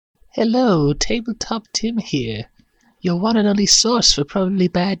Hello, Tabletop Tim here. Your one and only source for probably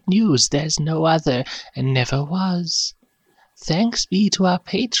bad news. There's no other, and never was. Thanks be to our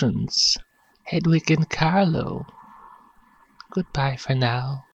patrons, Hedwig and Carlo. Goodbye for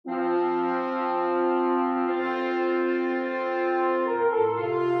now.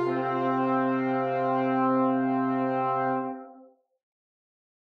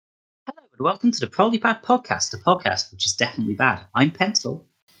 Hello and welcome to the Probably Bad Podcast, the podcast which is definitely bad. I'm Pencil.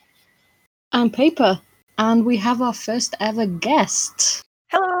 I'm Paper, and we have our first ever guest.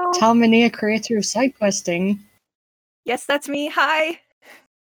 Hello! Tal Minear, creator of SideQuesting. Yes, that's me. Hi!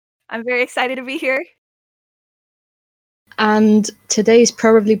 I'm very excited to be here. And today's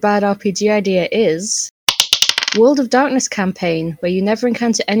Probably Bad RPG idea is World of Darkness campaign, where you never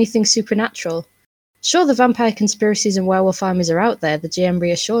encounter anything supernatural. Sure, the vampire conspiracies and werewolf armies are out there, the GM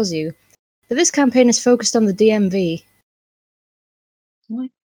reassures you, but this campaign is focused on the DMV.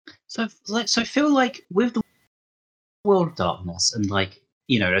 So I feel like with the World of Darkness and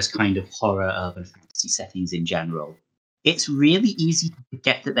those kind of horror urban fantasy settings in general, it's really easy to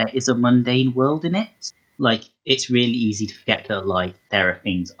forget that there is a mundane world in it. Like, it's really easy to forget that there are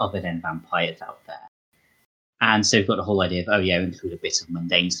things other than vampires out there. And so you've got the whole idea of, include a bit of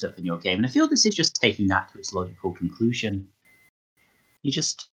mundane stuff in your game. And I feel this is just taking that to its logical conclusion.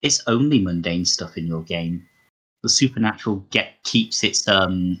 It's only mundane stuff in your game. The supernatural keeps its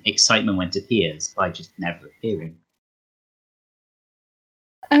excitement when it appears by just never appearing.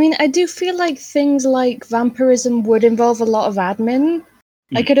 I mean, I do feel like things like vampirism would involve a lot of admin.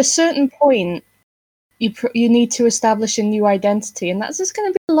 Like, at a certain point, you need to establish a new identity, and that's just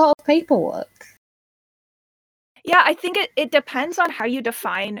going to be a lot of paperwork. Yeah, I think it depends on how you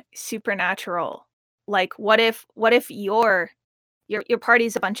define supernatural. Like, what if your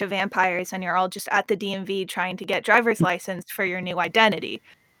party's a bunch of vampires and you're all just at the DMV trying to get driver's license for your new identity?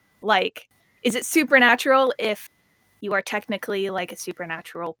 Like, is it supernatural if you are technically like a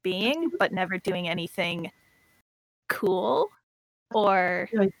supernatural being but never doing anything cool? Or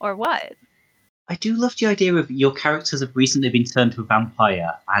what? I do love the idea of your characters have recently been turned to a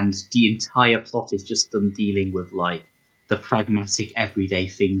vampire and the entire plot is just them dealing with the pragmatic everyday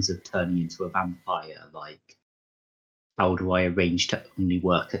things of turning into a vampire, like how do I arrange to only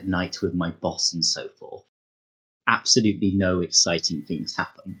work at night with my boss and so forth. Absolutely no exciting things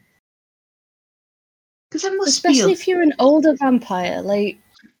happen. Because especially if you're an older vampire,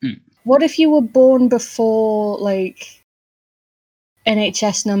 what if you were born before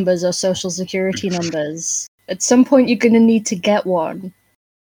NHS numbers or social security numbers? At some point you're going to need to get one.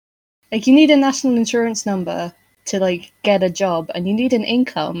 You need a national insurance number to get a job, and you need an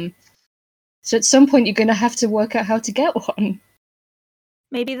income. So at some point you're going to have to work out how to get one.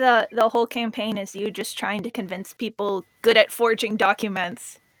 Maybe the whole campaign is you just trying to convince people good at forging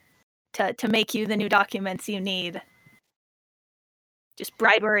documents to make you the new documents you need. Just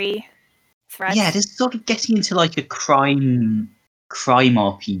bribery, threats. Yeah, this is sort of getting into a crime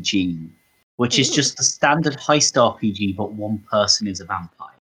RPG, which is just the standard heist RPG, but one person is a vampire.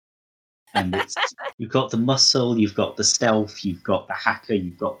 And you've got the muscle, you've got the stealth, you've got the hacker,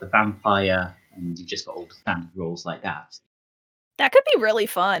 you've got the vampire, and you've just got all the standard roles like that. That could be really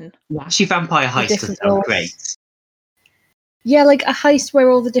fun. Actually, vampire heist does sound great. Yeah, a heist where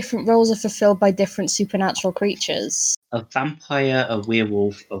all the different roles are fulfilled by different supernatural creatures. A vampire, a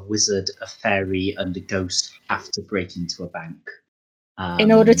werewolf, a wizard, a fairy, and a ghost have to break into a bank.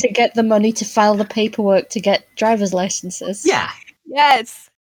 In order to get the money to file the paperwork to get driver's licenses. Yeah. Yes.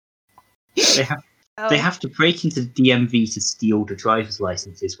 They have to break into the DMV to steal the driver's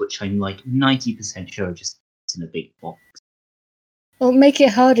licenses, which I'm 90% sure are just in a big box. Well, make it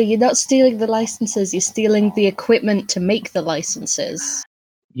harder. You're not stealing the licenses, you're stealing the equipment to make the licenses.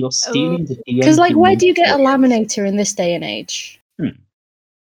 You're stealing the DMV. Because, why do you get a laminator in this day and age?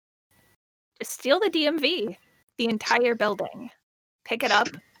 Just steal the DMV. The entire building. Pick it up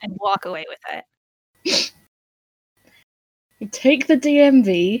and walk away with it. You take the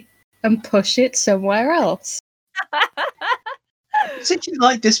DMV and push it somewhere else. Since you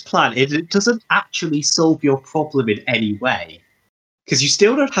like this plan, it doesn't actually solve your problem in any way. Because you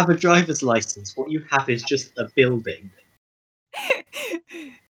still don't have a driver's license. What you have is just a building.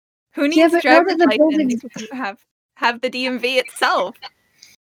 Who needs driver's license if you have the DMV itself?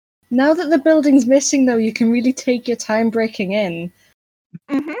 Now that the building's missing, though, you can really take your time breaking in.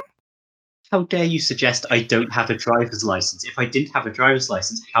 Mm-hmm. How dare you suggest I don't have a driver's license? If I didn't have a driver's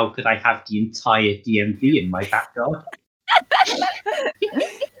license, how could I have the entire DMV in my backyard?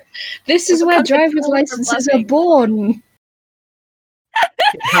 This is where driver's licenses are born.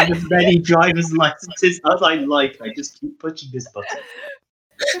 Have as many driver's licenses as I like. I just keep pushing this button.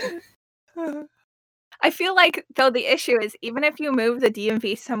 I feel like, though, the issue is even if you move the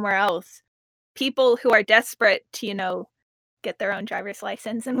DMV somewhere else, people who are desperate to, get their own driver's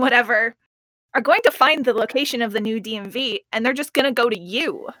license and whatever are going to find the location of the new DMV and they're just going to go to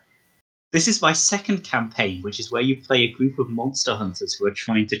you. This is my second campaign, which is where you play a group of monster hunters who are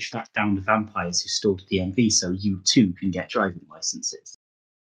trying to track down the vampires who stole the DMV so you too can get driving licenses.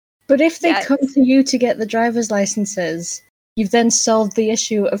 But if they Yes. come to you to get the driver's licenses, you've then solved the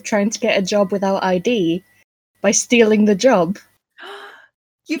issue of trying to get a job without ID by stealing the job.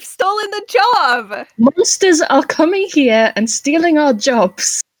 You've stolen the job! Monsters are coming here and stealing our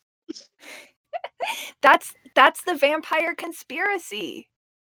jobs. That's the vampire conspiracy.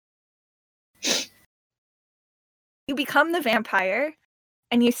 You become the vampire,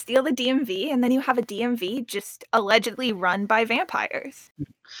 and you steal the DMV, and then you have a DMV just allegedly run by vampires.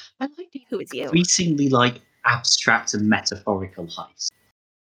 I like the Who is you? increasingly abstract and metaphorical heist.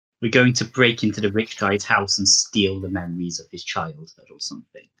 We're going to break into the rich guy's house and steal the memories of his childhood or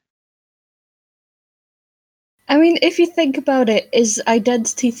something. I mean, if you think about it, is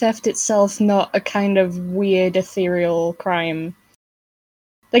identity theft itself not a kind of weird, ethereal crime?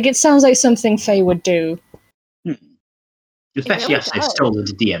 It sounds like something Faye would do. Especially really after they've does. stolen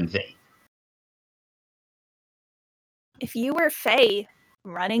the DMV. If you were Faye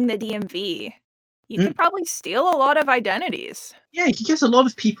running the DMV, you could probably steal a lot of identities. Yeah, you could get a lot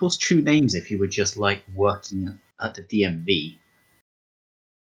of people's true names if you were just working at the DMV.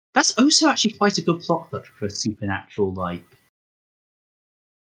 That's also actually quite a good plot hook for a supernatural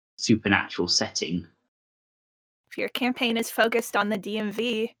setting. If your campaign is focused on the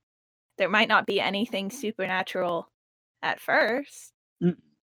DMV, there might not be anything supernatural at first,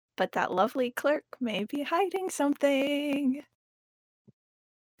 but that lovely clerk may be hiding something.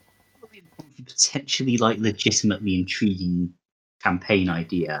 Potentially legitimately intriguing campaign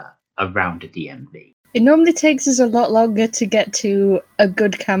idea around a DMV. It normally takes us a lot longer to get to a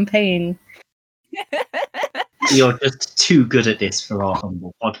good campaign. You're just too good at this for our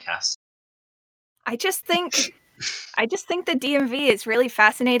humble podcast. I just think the DMV is really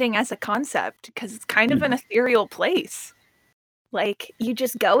fascinating as a concept because it's kind of an ethereal place. You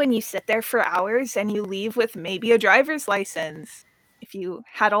just go and you sit there for hours and you leave with maybe a driver's license if you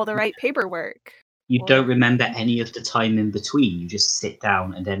had all the right paperwork. You don't remember any of the time in between. You just sit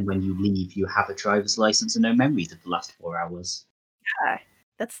down, and then when you leave, you have a driver's license and no memories of the last 4 hours. Yeah,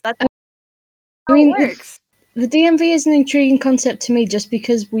 that's I how mean, it works. The DMV is an intriguing concept to me just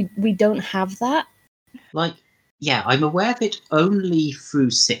because we don't have that. Yeah, I'm aware of it only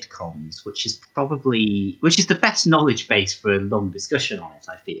through sitcoms, which is the best knowledge base for a long discussion on it,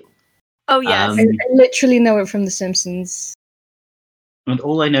 I feel. Oh, yes. I literally know it from The Simpsons. And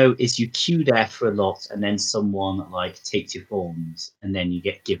all I know is you queue there for a lot, and then someone takes your forms, and then you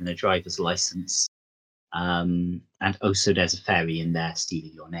get given a driver's license. And also there's a fairy in there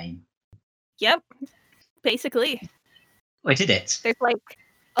stealing your name. Yep, basically. I did it. There's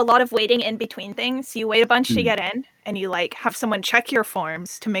a lot of waiting in between things. You wait a bunch to get in, and you have someone check your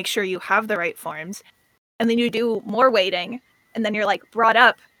forms to make sure you have the right forms. And then you do more waiting, and then you're brought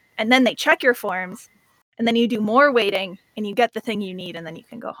up, and then they check your forms, and then you do more waiting, and you get the thing you need, and then you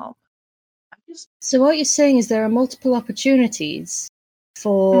can go home. So what you're saying is there are multiple opportunities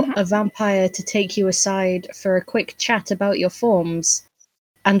for a vampire to take you aside for a quick chat about your forms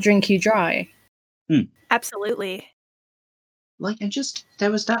and drink you dry. Absolutely. And there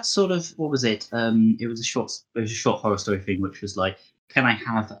was that sort of, what was it? It was a short horror story thing, which was can I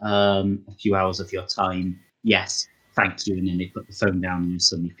have a few hours of your time? Yes, thank you. And then they put the phone down and you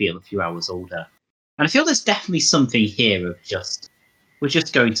suddenly feel a few hours older. And I feel there's definitely something here of we're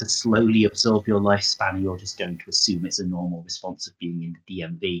just going to slowly absorb your lifespan, and you're just going to assume it's a normal response of being in the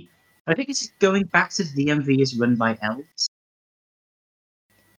DMV. I think it's going back to the DMV is run by elves.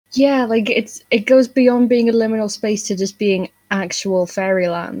 Yeah, it goes beyond being a liminal space to just being actual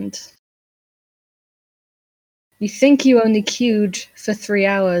fairyland. You think you only queued for 3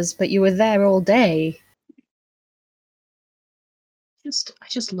 hours, but you were there all day. I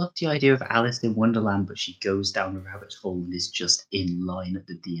just love the idea of Alice in Wonderland, but she goes down a rabbit hole and is just in line at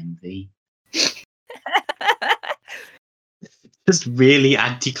the DMV. Just really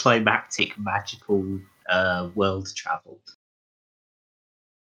anticlimactic, magical world travel.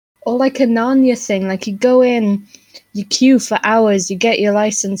 Or a Narnia thing, you go in, you queue for hours, you get your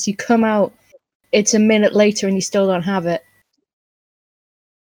license, you come out, it's a minute later and you still don't have it.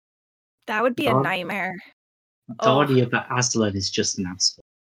 That would be a nightmare. Guardian of Aslan is just an asshole.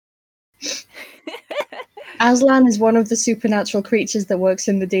 Aslan is one of the supernatural creatures that works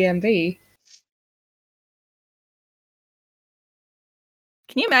in the DMV.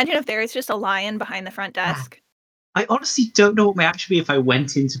 Can you imagine if there was just a lion behind the front desk? I honestly don't know what my action would be if I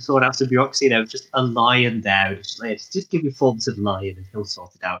went in to sort out some bureaucracy and there was just a lion there. Just give me forms of lion and he'll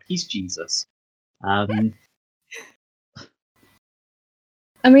sort it out. He's Jesus. I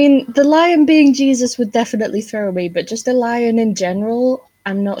mean, the lion being Jesus would definitely throw me, but just a lion in general,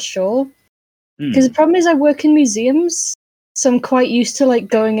 I'm not sure. Because the problem is I work in museums, so I'm quite used to like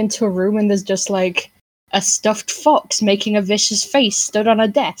going into a room and there's just like a stuffed fox making a vicious face stood on a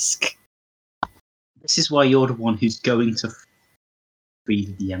desk. This is why you're the one who's going to free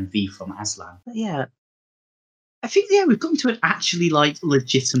the DMV from Aslan. But yeah, I think we've gotten to an actually like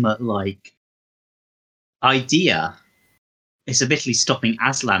legitimate like idea. It's admittedly stopping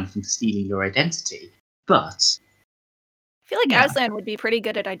Aslan from stealing your identity, but I feel like Yeah. Aslan would be pretty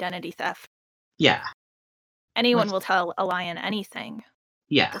good at identity theft. yeah, Anyone will tell a lion anything.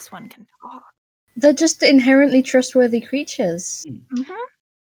 yeah. This one can talk. They're just inherently trustworthy creatures. Mm-hmm.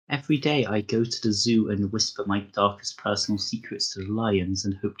 Every day I go to the zoo and whisper my darkest personal secrets to the lions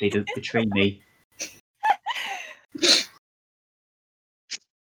and hope they don't betray me.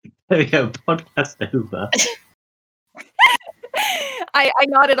 There we go, podcast over. I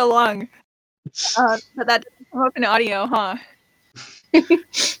nodded along. But that didn't come up in audio, huh?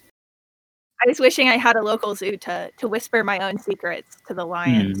 I was wishing I had a local zoo to whisper my own secrets to the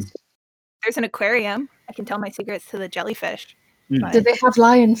lions. There's an aquarium. I can tell my secrets to the jellyfish. Mm. Do they have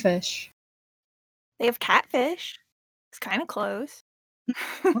lionfish? They have catfish. It's kind of close.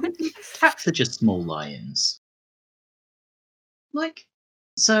 Cats are just small lions. Like,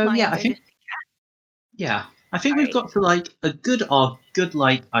 so Lions yeah, I are think just- I think we've got to like a good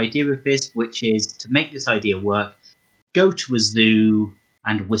like idea with this, which is to make this idea work. Go to a zoo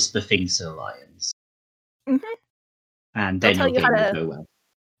and whisper things to the lions, Mhm. and They'll then tell your you how game will to- go well.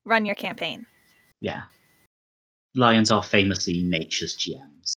 Run your campaign. Yeah, lions are famously nature's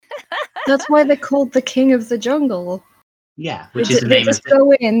GMs. That's why they're called the king of the jungle. Yeah, which They is the they name of just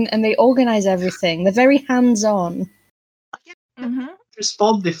go in and they organize everything. They're very hands-on. Mm-hmm.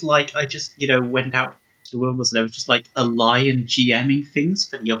 respond if like I just went out to the wilderness and there was just like a lion GMing things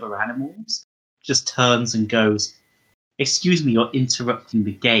for the other animals, just turns and goes, "Excuse me, you're interrupting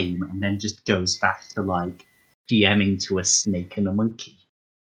the game," and then just goes back to like GMing to a snake and a monkey.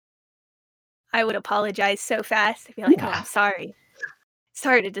 I would apologize so fast. I'd be like, "Oh, Yeah. I'm sorry.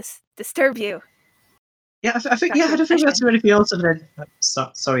 Sorry to disturb you." Yeah, I think I don't think that's anything else. And then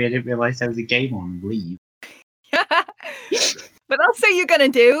sorry, I didn't realize there was a game on. Leave. What else are you gonna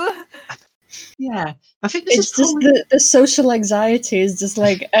do? Yeah, I think this It's is just probably... the social anxiety is just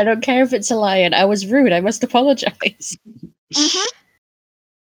like, I don't care if it's a lion. I was rude. I must apologize. Mhm.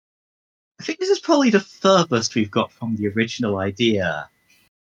 I think this is probably the furthest we've got from the original idea,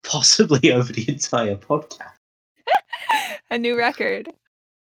 possibly over the entire podcast. A new record.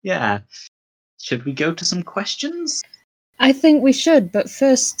 Yeah. Should we go to some questions? I think we should, but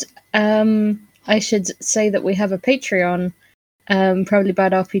first, I should say that we have a Patreon, probably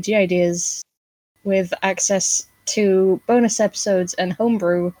bad RPG ideas, with access to bonus episodes and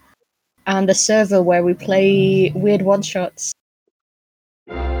homebrew, and a server where we play weird one-shots.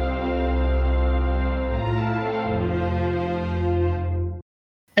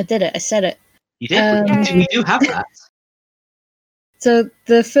 I did it. I said it. You did. We do have that. So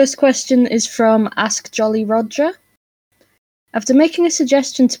the first question is from Ask Jolly Roger. After making a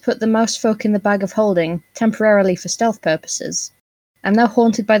suggestion to put the mouse folk in the bag of holding, temporarily for stealth purposes, I'm now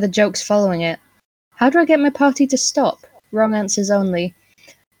haunted by the jokes following it. How do I get my party to stop? Wrong answers only.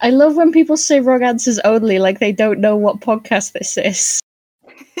 I love when people say wrong answers only, like they don't know what podcast this is.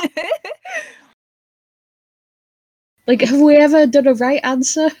 Like, have we ever done a right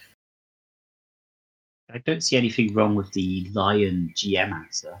answer? I don't see anything wrong with the lion GM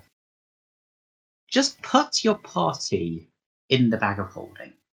answer. Just put your party in the bag of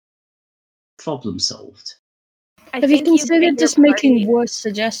holding. Problem solved. Have you considered just making worse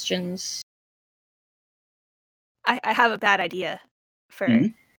suggestions? I have a bad idea for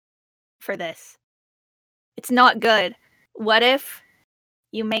Mhm. for this. It's not good. What if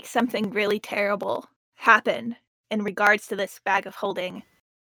you make something really terrible happen in regards to this bag of holding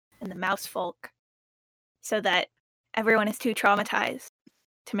and the mouse folk, so that everyone is too traumatized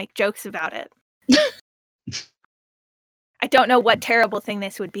to make jokes about it? I don't know what terrible thing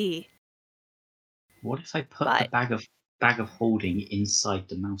this would be. What if I put the bag of holding inside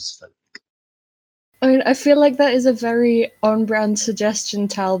the mouse folk? I mean, I feel like that is a very on-brand suggestion,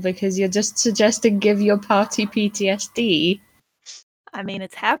 Tal, because you're just suggesting give your party PTSD. I mean,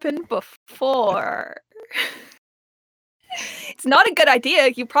 it's happened before. It's not a good idea.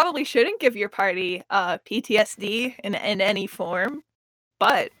 You probably shouldn't give your party PTSD in any form.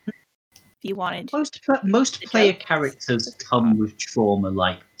 butt if you wanted. Most player characters come with trauma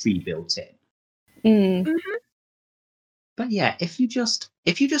like pre-built in. But yeah, if you just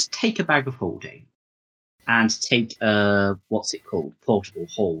take a bag of holding and take what's it called, portable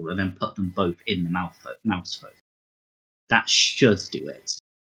hole, and then put them both in the mouse folk, that should do it.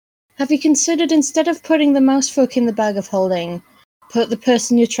 Have you considered, instead of putting the mouse folk in the bag of holding, put the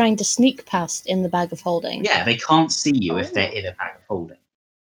person you're trying to sneak past in the bag of holding? Yeah, they can't see you if they're in a bag of holding.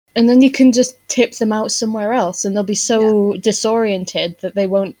 And then you can just tip them out somewhere else, and they'll be so disoriented that they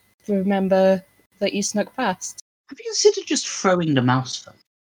won't remember that you snuck past. Have you considered just throwing the mouse folk?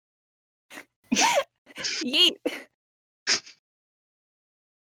 Yeet.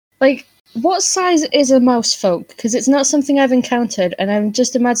 Like, what size is a mouse folk? Because it's not something I've encountered, and I'm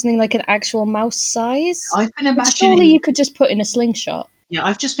just imagining like an actual mouse size. I've been Which imagining. surely you could just put in a slingshot. Yeah,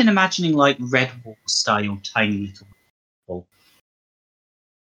 I've just been imagining like Red Wall style tiny little people.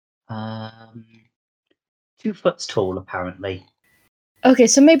 2 foot tall, apparently. Okay,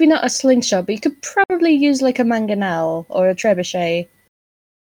 so maybe not a slingshot, but you could probably use like a mangonel or a trebuchet.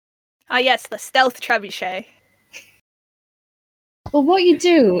 Ah, yes, the stealth trebuchet. Well, what you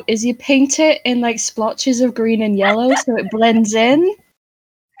do is you paint it in like splotches of green and yellow so it blends in.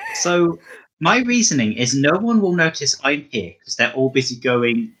 So my reasoning is no one will notice I'm here because they're all busy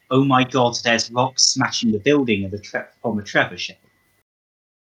going, "Oh my god, there's rocks smashing the building from a trebuchet."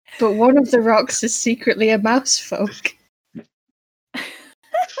 But one of the rocks is secretly a mouse folk.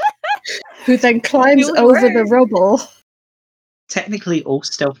 Who then climbs Good over word. the rubble. Technically, all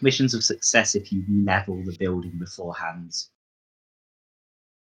stealth missions of success if you level the building beforehand.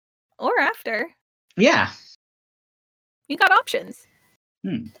 Or after. Yeah. You got options.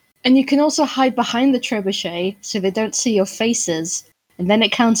 And you can also hide behind the trebuchet so they don't see your faces. And then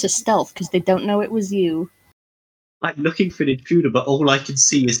it counts as stealth because they don't know it was you. I'm looking for an intruder, but all I can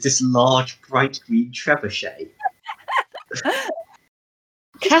see is this large, bright green trebuchet.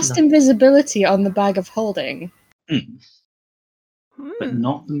 Cast invisibility on the bag of holding. But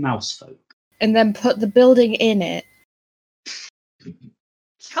not the mouse folk. And then put the building in it.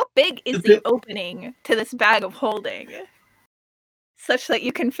 How big is the opening to this bag of holding? Such that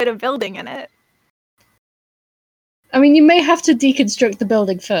you can fit a building in it. I mean, you may have to deconstruct the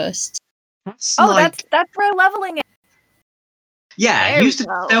building first. That's that's for leveling it. Yeah, There use we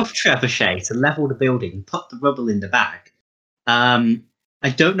the go. stealth trebuchet to level the building and put the rubble in the bag. I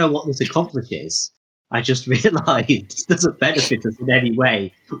don't know what this accomplishes. I just realised it doesn't benefit us in any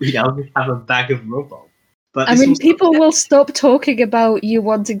way. We now just have a bag of rubble. But I mean, people will stop talking about you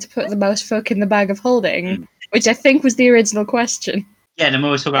wanting to put the mouse folk in the bag of holding, which I think was the original question. Yeah, and I'm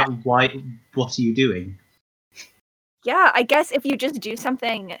always talking about what are you doing? Yeah, I guess if you just do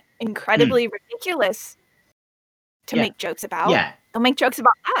something incredibly ridiculous to make jokes about, they'll make jokes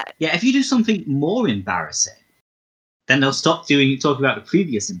about that. Yeah, if you do something more embarrassing, then they'll stop talking about the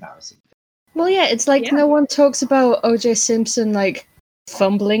previous embarrassing. Well, yeah, it's like no one talks about O.J. Simpson, like,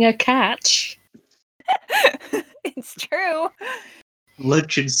 fumbling a catch. It's true.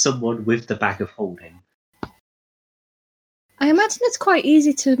 Lunching someone with the bag of holding. I imagine it's quite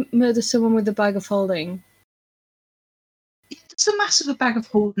easy to murder someone with a bag of holding. It's a massive bag of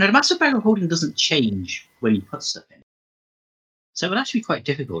holding. No, the massive bag of holding doesn't change when you put stuff in. So it would actually be quite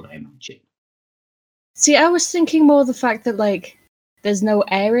difficult, I imagine. See, I was thinking more the fact that, like, there's no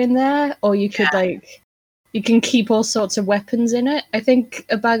air in there, or you could, like, you can keep all sorts of weapons in it. I think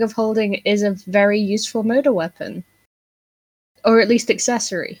a bag of holding is a very useful murder weapon. Or at least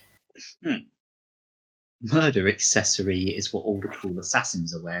accessory. Murder accessory is what all the cool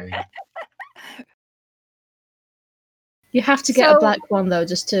assassins are wearing. You have to get a black one, though,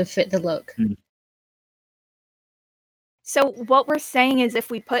 just to fit the look. So what we're saying is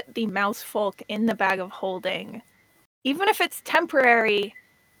if we put the mouse folk in the bag of holding, even if it's temporary,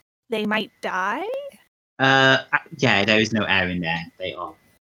 they might die? Yeah, there is no air in there.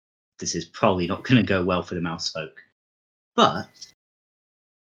 This is probably not going to go well for the mouse folk. But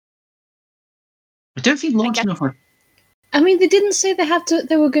I don't think large enough. I mean, they didn't say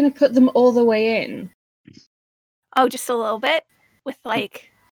they were going to put them all the way in. Oh, just a little bit? With,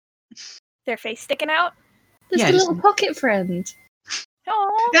 like, their face sticking out? There's the little pocket friend.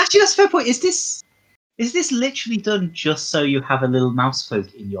 Oh. Actually, that's a fair point. Is this literally done just so you have a little mouse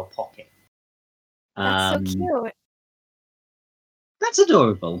folk in your pocket? That's so cute. That's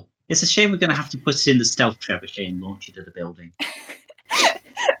adorable. It's a shame we're going to have to put it in the stealth trebuchet and launch it at the building.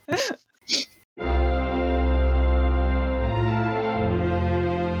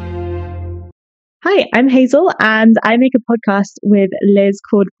 Hi, I'm Hazel, and I make a podcast with Liz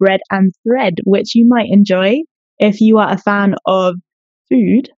called Bread and Thread, which you might enjoy if you are a fan of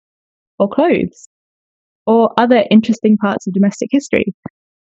food, or clothes, or other interesting parts of domestic history.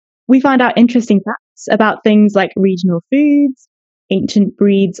 We found out interesting facts about things like regional foods, ancient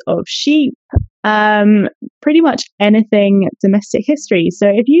breeds of sheep, pretty much anything domestic history. So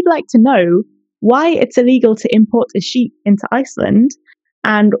if you'd like to know why it's illegal to import a sheep into Iceland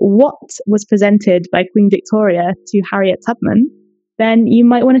and what was presented by Queen Victoria to Harriet Tubman, then you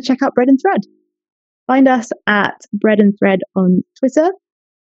might want to check out Bread and Thread. Find us at Bread and Thread on Twitter,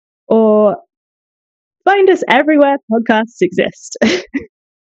 or find us everywhere podcasts exist.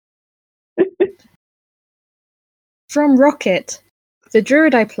 From Rocket. The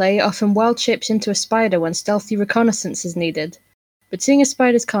druid I play often wild shapes into a spider when stealthy reconnaissance is needed. But seeing as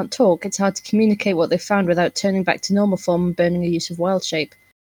spiders can't talk, it's hard to communicate what they've found without turning back to normal form and burning a use of wild shape.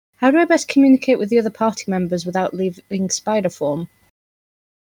 How do I best communicate with the other party members without leaving spider form?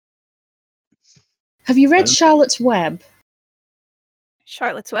 Have you read Charlotte's Web?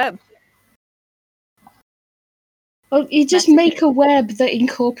 Charlotte's Web. Well, you just make a web that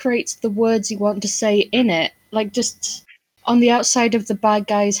incorporates the words you want to say in it. Like, just on the outside of the bad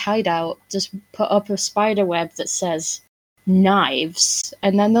guy's hideout, just put up a spider web that says knives,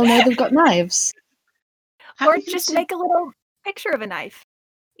 and then they'll know they've got knives. Or just make a little picture of a knife,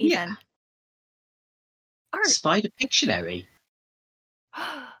 even. Yeah. Art. Spider Pictionary.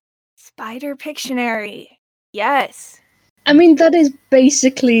 Spider Pictionary. Yes. I mean, that is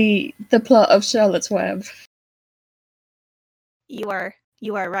basically the plot of Charlotte's Web. You are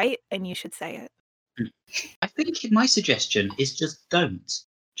right, and you should say it. I think my suggestion is just don't.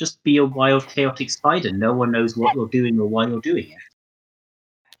 Just be a wild, chaotic spider. No one knows what you're doing or why you're doing it.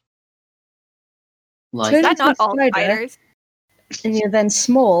 Like, Turn Is that into not a all spider, spiders? and you're then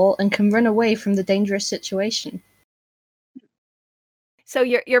small and can run away from the dangerous situation. So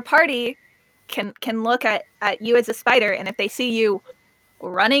your party can look at you as a spider, and if they see you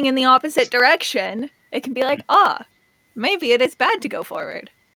running in the opposite direction, it can be like, maybe it is bad to go forward.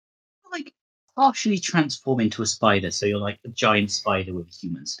 like partially transform into a spider, so you're like a giant spider with a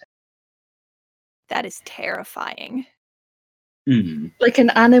human head. That is terrifying. Like an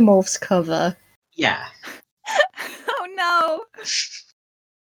Animorphs cover. Yeah. Oh no!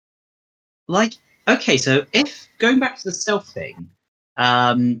 Like, okay, so if going back to the stealth thing,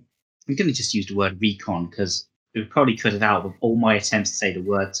 I'm going to just use the word recon because we probably cut it out of all my attempts to say the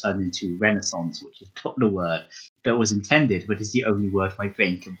word turned into Renaissance, which is not the word that was intended, but is the only word my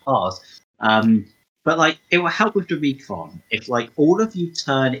brain can parse. But like, it will help with the recon if like all of you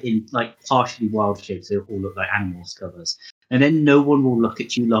turn in like partially wild shapes, so they all look like animals covers, and then no one will look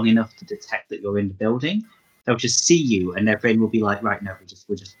at you long enough to detect that you're in the building. They'll just see you, and their brain will be like, right, no,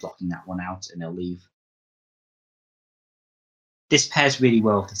 we're just blocking that one out, and they'll leave. This pairs really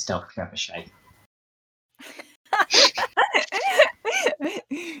well with the stealth trebuchet.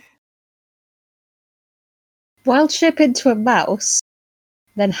 Wild shape into a mouse,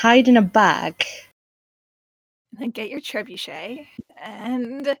 then hide in a bag. Then get your trebuchet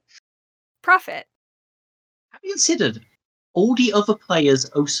and profit. Have you considered all the other players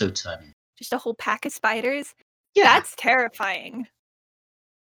also turning? Just a whole pack of spiders? Yeah. That's terrifying.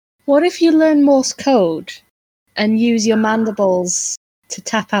 What if you learn Morse code and use your mandibles to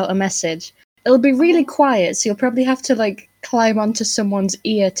tap out a message? It'll be really quiet, so you'll probably have to like climb onto someone's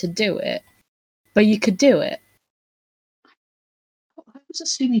ear to do it. But you could do it. I was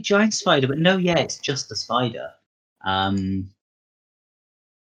assuming giant spider, but no, yeah, it's just a spider. You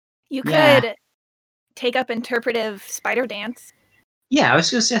Yeah. could take up interpretive spider dance. Yeah, I was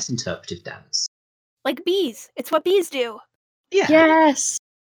going to suggest interpretive dance. Like bees. It's what bees do. Yeah. Yes!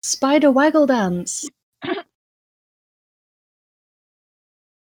 Spider waggle dance.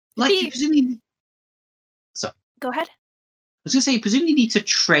 Like, you presumably... Sorry. Go ahead. I was going to say, you presumably need to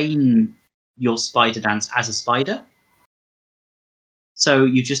train your spider dance as a spider. So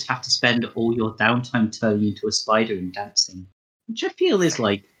you just have to spend all your downtime turning into a spider and dancing, which I feel is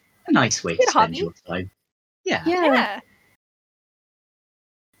like a nice way to Good spend hobby. your time. Yeah. Yeah.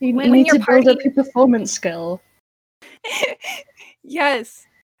 You When need your to build up party- your performance skill. Yes.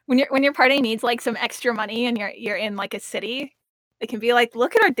 When your party needs like some extra money and you're in like a city, it can be like,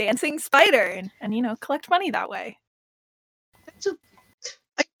 look at our dancing spider, and you know, collect money that way. That's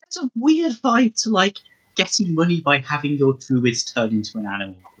a weird vibe to like getting money by having your druids turn into an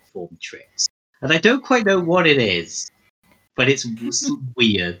animal and perform tricks. And I don't quite know what it is, but it's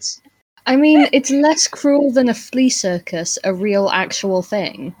weird. I mean, it's less cruel than a flea circus, a real actual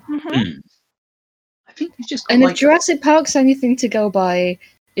thing. I think we've just got And like... if Jurassic Park's anything to go by,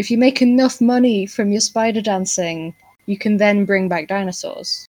 if you make enough money from your spider dancing, you can then bring back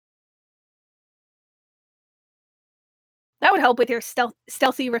dinosaurs. That would help with your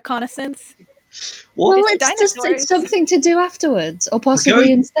stealthy reconnaissance. What? Well, It's it's dinosaurs. something to do afterwards, or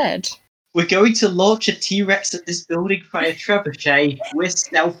possibly instead. We're going to launch a T-Rex at this building via Trebuchet. We're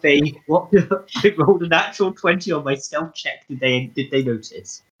stealthy. What? I rolled a natural 20 on my stealth check. Did they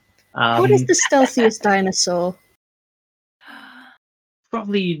notice? What is the stealthiest dinosaur?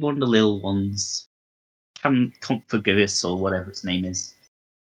 Probably one of the little ones. Configus or whatever its name is.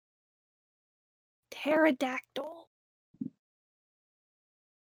 Pterodactyl.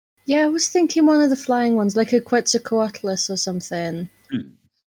 Yeah, I was thinking one of the flying ones, like a Quetzalcoatlus or something.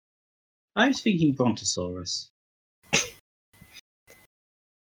 I was thinking Brontosaurus.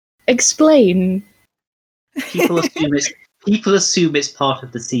 Explain. People assume it's part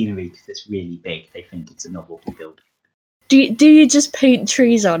of the scenery because it's really big. They think it's a novelty building. Do you just paint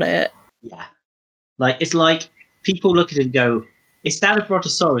trees on it? Yeah. It's like people look at it and go, "Is that a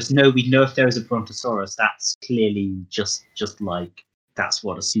Brontosaurus?" No, we know if there is a Brontosaurus. That's clearly just like that's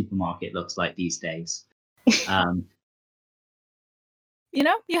what a supermarket looks like these days.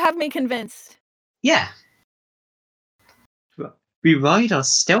 You have me convinced. Yeah. We ride our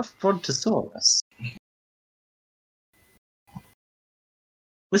stealth Brontosaurus.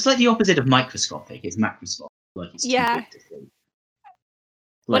 It's like the opposite of microscopic. It's macroscopic. Like it's too big to see.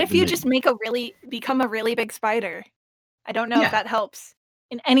 What if you just become a really big spider? I don't know if that helps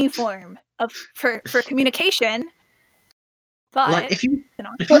in any form for communication. But if you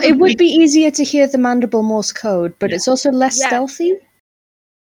Well, it would be easier to hear the mandible Morse code, but it's also less stealthy.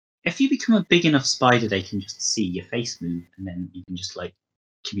 If you become a big enough spider, they can just see your face move, and then you can just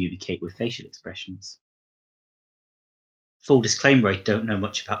communicate with facial expressions. Full disclaimer: I don't know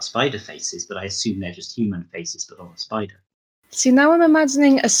much about spider faces, but I assume they're just human faces, but on a spider. See, now I'm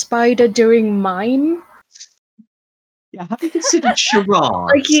imagining a spider doing mime. Yeah, have you considered charades?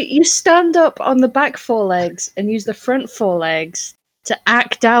 Like you stand up on the back forelegs and use the front forelegs to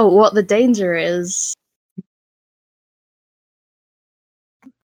act out what the danger is.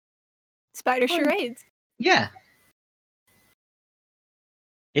 Spider charades. Yeah.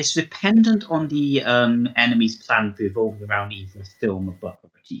 It's dependent on the enemy's plan revolving around either a film, a book, or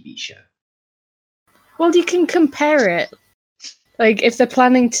a TV show. Well, you can compare it. Like if they're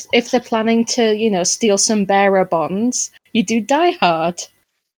planning to, steal some bearer bonds, you do Die Hard.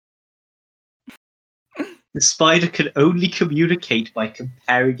 The spider can only communicate by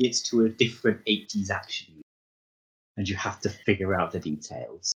comparing it to a different 80s action movie, and you have to figure out the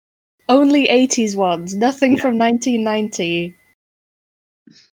details. Only 80s ones, nothing from 1990.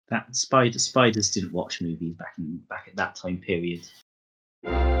 That spiders didn't watch movies back at that time period.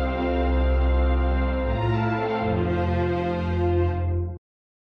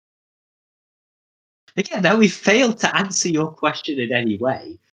 Again, now we've failed to answer your question in any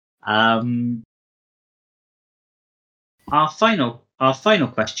way. Our final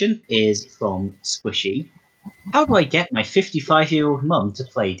question is from Squishy. How do I get my 55-year-old mum to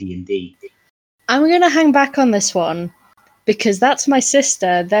play D&D? I'm going to hang back on this one, because that's my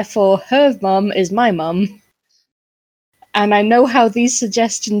sister, therefore her mum is my mum. And I know how these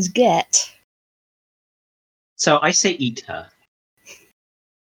suggestions get. So I say eat her.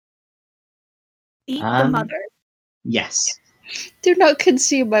 Eat the mother? Yes. Do not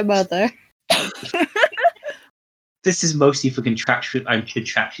consume my mother. This is mostly for contractually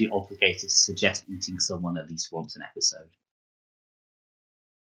obligated to suggest eating someone at least once an episode.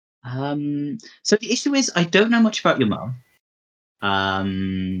 So the issue is, I don't know much about your mum.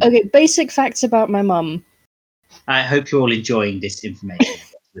 Okay, basic facts about my mum. I hope you're all enjoying this information,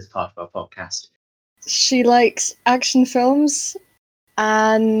 this part of our podcast. She likes action films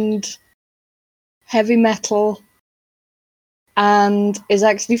and heavy metal and is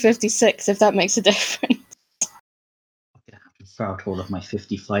actually 56, if that makes a difference. I'm going to have to throw out all of my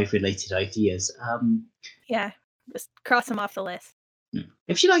 55 related ideas. Yeah, just cross them off the list.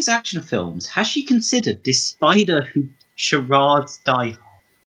 If she likes action films, has she considered this spider who charades Die Hard?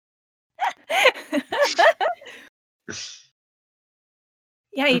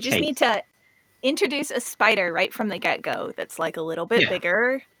 Yeah, you just need to introduce a spider right from the get-go that's like a little bit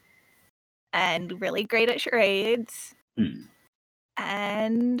bigger and really great at charades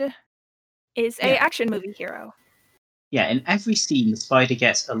and is a action movie hero. Yeah, in every scene, the spider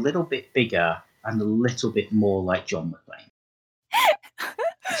gets a little bit bigger and a little bit more like John McClane.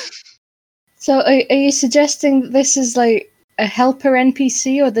 So are you suggesting that this is like a helper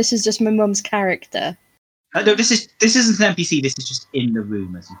NPC, or this is just my mum's character? No, this isn't an NPC. This is just in the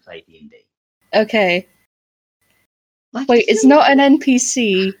room as you play D&D. Okay. Wait, it's not an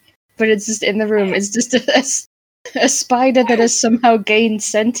NPC, but it's just in the room. It's just a spider that has somehow gained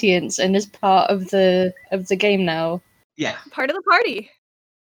sentience and is part of the game now. Yeah. Part of the party.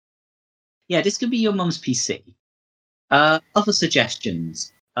 Yeah, this could be your mum's PC. Other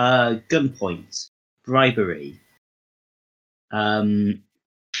suggestions. Gunpoint. Bribery.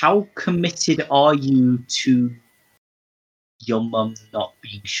 How committed are you to your mum not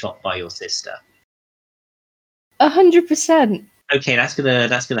being shot by your sister? 100%. Okay, that's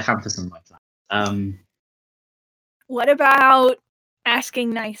gonna hamper some of my plans. What about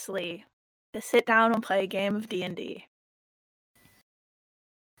asking nicely to sit down and play a game of D&D?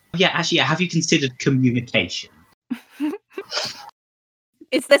 Yeah, actually, have you considered communication?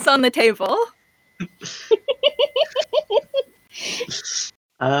 Is this on the table?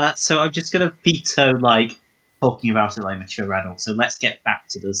 So I'm just gonna veto talking about it like mature adult. So let's get back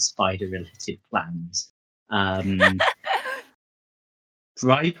to the spider-related plans.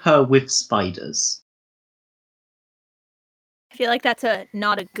 Bribe her with spiders. I feel like that's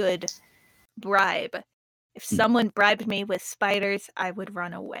not a good bribe. If someone bribed me with spiders, I would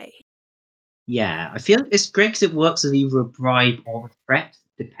run away. Yeah, I feel it's great because it works as either a bribe or a threat,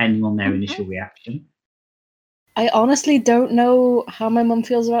 depending on their initial reaction. I honestly don't know how my mum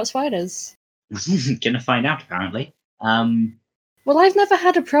feels about spiders. Gonna find out, apparently. Well, I've never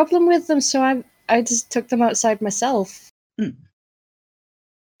had a problem with them, so I just took them outside myself. I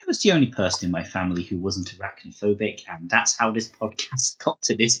was the only person in my family who wasn't arachnophobic, and that's how this podcast got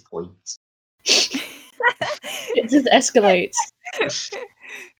to this point. It just escalates.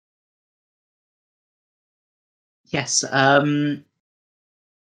 Yes,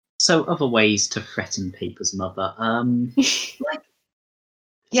 so other ways to threaten Paper's mother.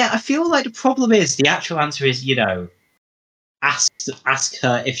 Yeah, I feel like the problem is the actual answer is, ask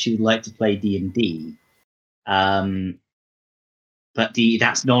her if she would like to play D&D. But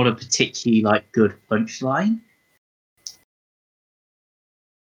that's not a particularly good punchline.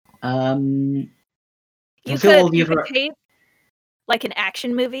 You could take an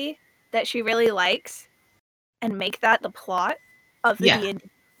action movie that she really likes and make that the plot of the D&D game.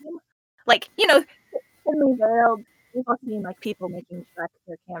 We've all seen people making Shrek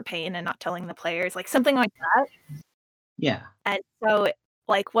their campaign and not telling the players, something like that. Yeah. And so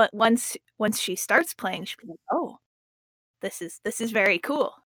once she starts playing, she'll be like, oh, this is very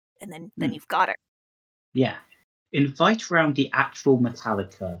cool. And then you've got her. Yeah. Invite around the actual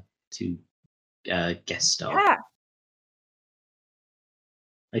Metallica to guest star. Yeah.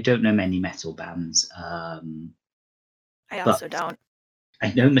 I don't know many metal bands. I also don't.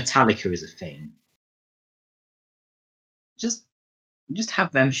 I know Metallica is a thing. Just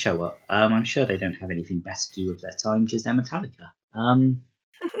have them show up. I'm sure they don't have anything best to do with their time because they're Metallica.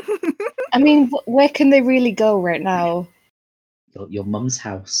 I mean, where can they really go right now? Your mum's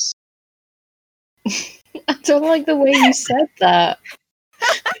house. I don't like the way you said that.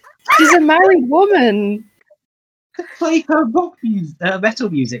 She's a married woman. Play her metal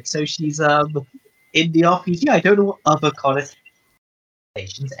music, so she's in the RPG. I don't know what other connotations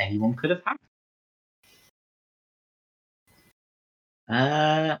anyone could have had.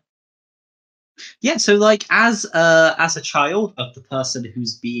 Yeah, so as a child of the person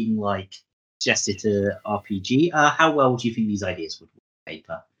who's being suggested to RPG, how well do you think these ideas would work on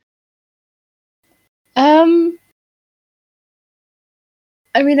paper?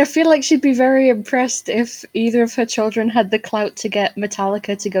 I mean, I feel like she'd be very impressed if either of her children had the clout to get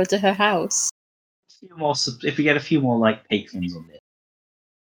Metallica to go to her house. If we get a few more patrons on this.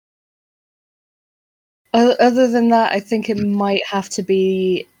 Other than that, I think it might have to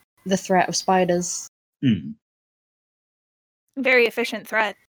be the threat of spiders. Very efficient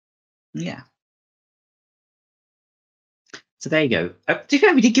threat. Yeah. So there you go. To be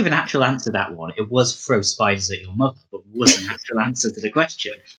fair, we did give an actual answer to that one. It was throw spiders at your mother, but was an actual answer to the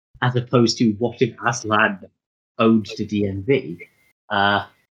question, as opposed to what if Aslan owed to DNV.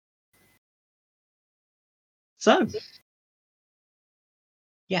 So,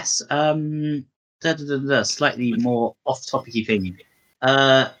 yes, slightly more off-topicy thing.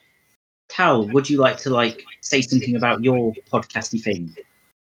 Tal, would you like to say something about your podcasty thing?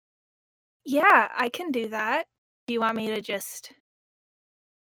 Yeah, I can do that. Do you want me to just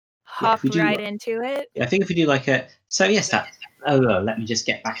hop right into it? I think if we do so yes, that. Oh, let me just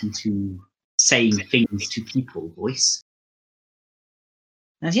get back into saying things to people voice.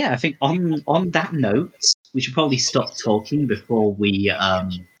 And yeah, I think on that note, we should probably stop talking before we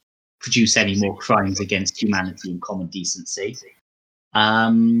produce any more crimes against humanity and common decency.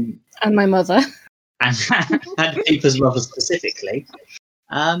 And my mother. And Paper's mother specifically.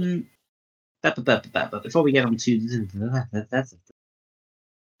 But before we get on to...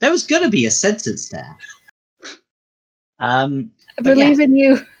 There was going to be a sentence there. I believe in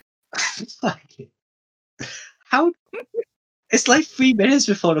you. How? It's like 3 minutes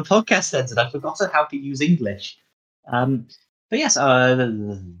before the podcast ends, and I've forgotten how to use English. But yes,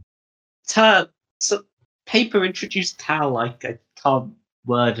 so paper introduced Tal. I can't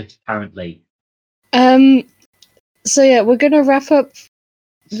word it apparently. So yeah, we're gonna wrap up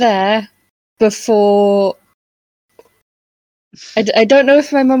there before. I don't know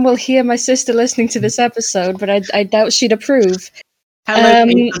if my mum will hear my sister listening to this episode, but I doubt she'd approve. Hello,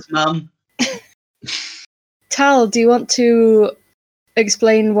 Paper's mum. Tal, do you want to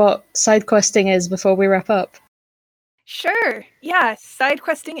explain what side questing is before we wrap up? Sure. Yeah, side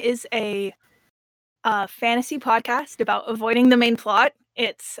questing is a fantasy podcast about avoiding the main plot.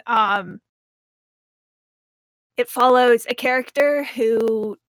 It follows a character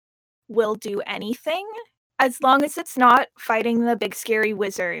who will do anything as long as it's not fighting the big scary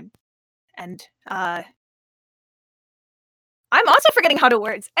wizard. And I'm also forgetting how to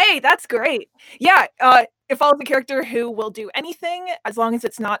words. Hey, that's great. Yeah, it follows a character who will do anything as long as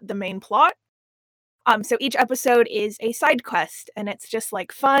it's not the main plot. So each episode is a side quest, and it's just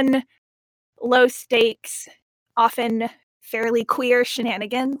like fun, low stakes, often fairly queer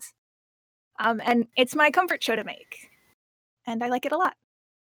shenanigans. And it's my comfort show to make. And I like it a lot.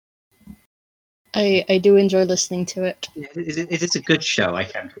 I do enjoy listening to it. Yeah, it is a good show, I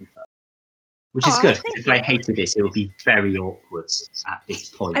can confirm. Which is Aw, good. thank If I hated this, it would be very awkward at this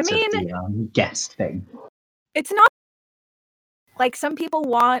point I mean- of the guest thing. It's not like some people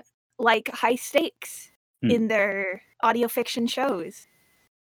want like high stakes in their audio fiction shows.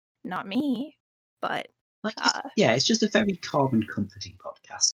 Not me, but Like, it's just a very calm and comforting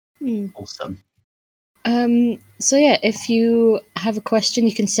podcast. Awesome. So yeah, if you have a question,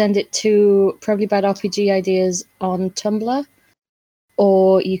 you can send it to Probably Bad RPG Ideas on Tumblr,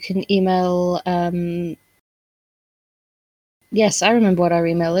 or you can email. Yes, I remember what our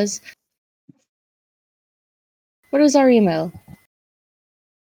email is. What is our email?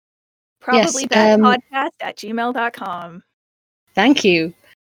 probably badpodcast@gmail.com. Thank you.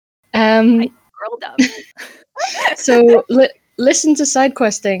 Scrolled up. So listen to side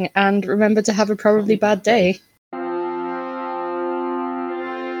questing and remember to have a probably bad day.